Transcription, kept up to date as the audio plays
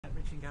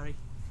coaching, Gary.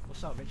 We'll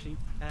start with Ritchie.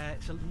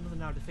 It's another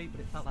narrow defeat, but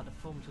it felt like the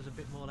performance was a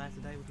bit more there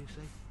today, would you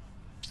say?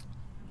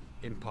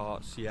 In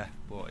parts, yeah,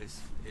 but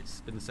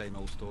it's been the same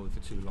old story for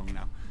too long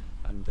now,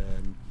 and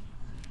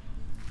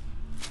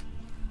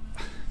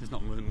there's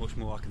not much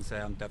more I can say.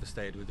 I'm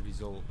devastated with the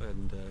result,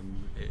 and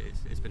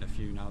it's been a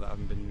few now that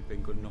haven't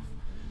been good enough.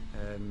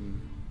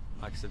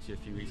 Like I said to you a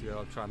few weeks ago,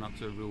 I'll try not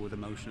to rule with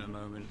emotion at the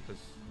moment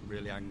because I'm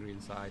really angry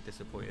inside,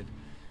 disappointed.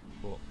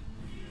 But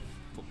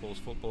football's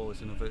football.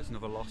 It's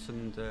another loss,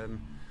 and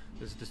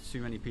there's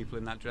too many people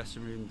in that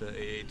dressing room that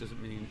it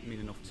doesn't mean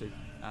enough to,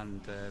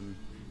 and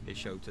it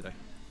showed today.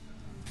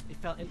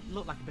 It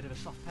looked like a bit of a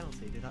soft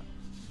penalty, did that?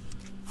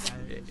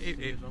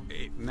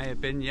 It may have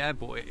been, yeah,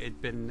 but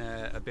it'd been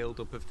a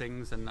build-up of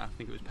things, and I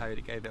think it was Perry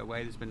that gave it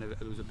away.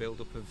 There was a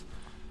build-up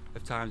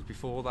of times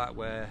before that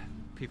where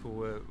people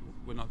were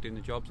not doing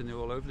the jobs and they were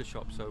all over the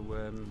shop, so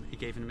he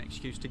gave them an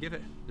excuse to give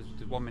it.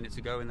 There's 1 minute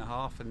to go in the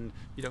half, and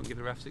you don't give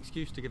the refs an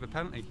excuse to give a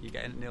penalty. You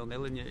get in at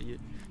 0-0 and you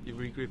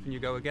regroup and you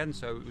go again.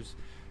 So it was,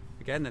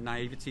 again, the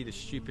naivety, the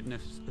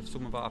stupidness of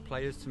some of our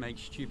players to make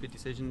stupid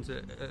decisions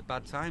at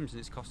bad times, and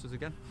it's cost us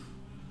again.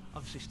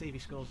 Obviously Stevie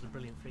scores a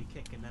brilliant free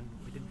kick, and then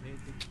we didn't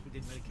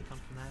really kick on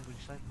from there, would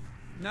you say?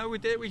 No, we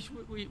did.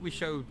 We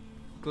showed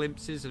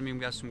glimpses. I mean,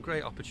 we had some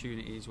great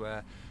opportunities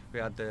where we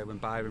had when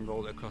Byron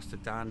rolled it across to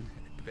Dan,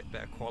 a bit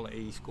better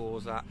quality, he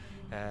scores that.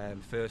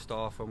 First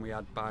off, when we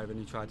had Byron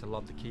who tried to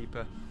lob the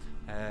keeper,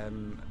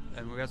 and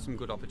we had some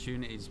good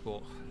opportunities,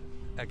 but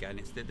again,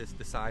 it's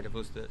the side of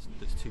us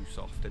that's too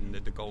soft, and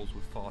the goals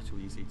were far too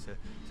easy to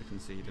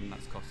concede, and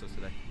that's cost us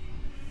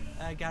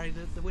today. Gary,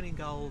 the winning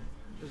goal,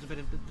 there was a bit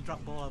of the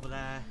drop ball over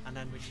there, and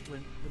then we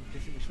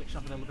switched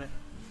off a little bit.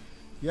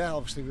 Yeah,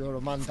 obviously we were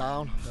a man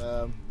down.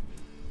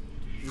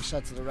 We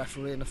said to the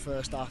referee in the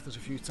first half there's a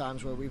few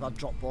times where we've had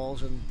drop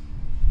balls and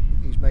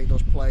he's made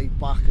us play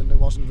back, and it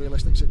wasn't a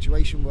realistic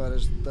situation,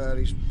 whereas there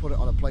he's put it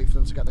on a plate for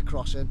them to get the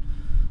cross in.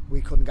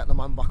 We couldn't get the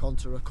man back on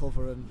to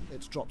recover, and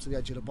it's dropped to the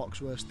edge of the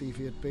box where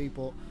Stevie would be.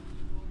 But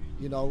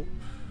you know,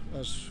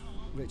 as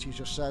Ritchie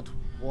just said,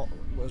 what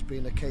was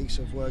being a case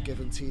of we're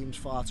giving teams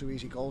far too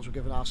easy goals, we're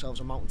giving ourselves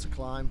a mountain to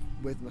climb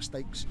with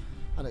mistakes,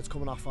 and it's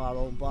coming off our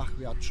own back.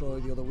 We had Troy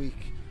the other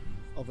week,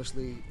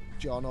 obviously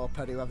John or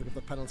Perry whoever give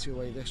the penalty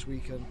away this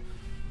week, and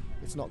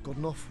it's not good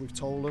enough. We've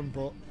told them,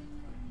 but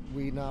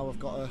we now have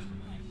got to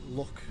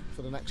look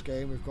for the next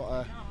game. We've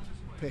got to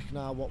pick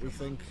now what we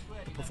think.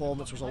 The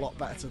performance was a lot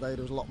better today.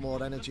 There was a lot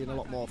more energy and a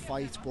lot more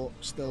fight, but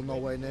still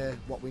nowhere near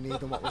what we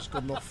need and what was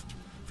good enough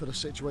for the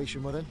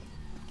situation we're in.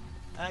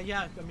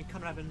 Yeah, I mean,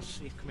 Conor Evans,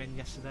 he came in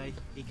yesterday.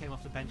 He came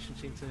off the bench and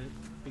seemed to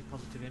be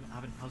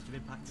having a positive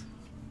impact.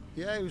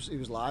 Yeah, he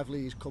was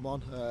lively. He's come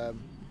on.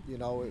 You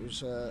know, it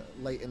was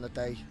late in the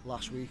day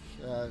last week,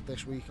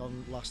 this week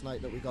on last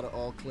night that we got it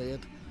all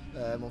cleared.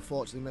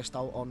 Unfortunately missed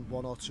out on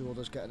one or two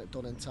others getting it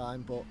done in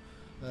time, but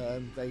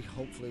they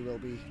hopefully will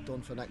be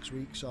done for next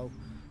week. So,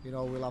 you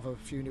know, we'll have a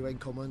few new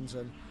incomings,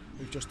 and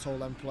we've just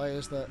told them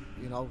players that,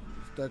 you know,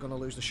 they're going to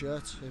lose the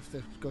shirt if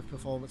they've good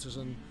performances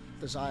and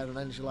desire and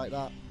energy like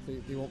that.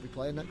 They won't be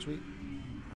playing next week.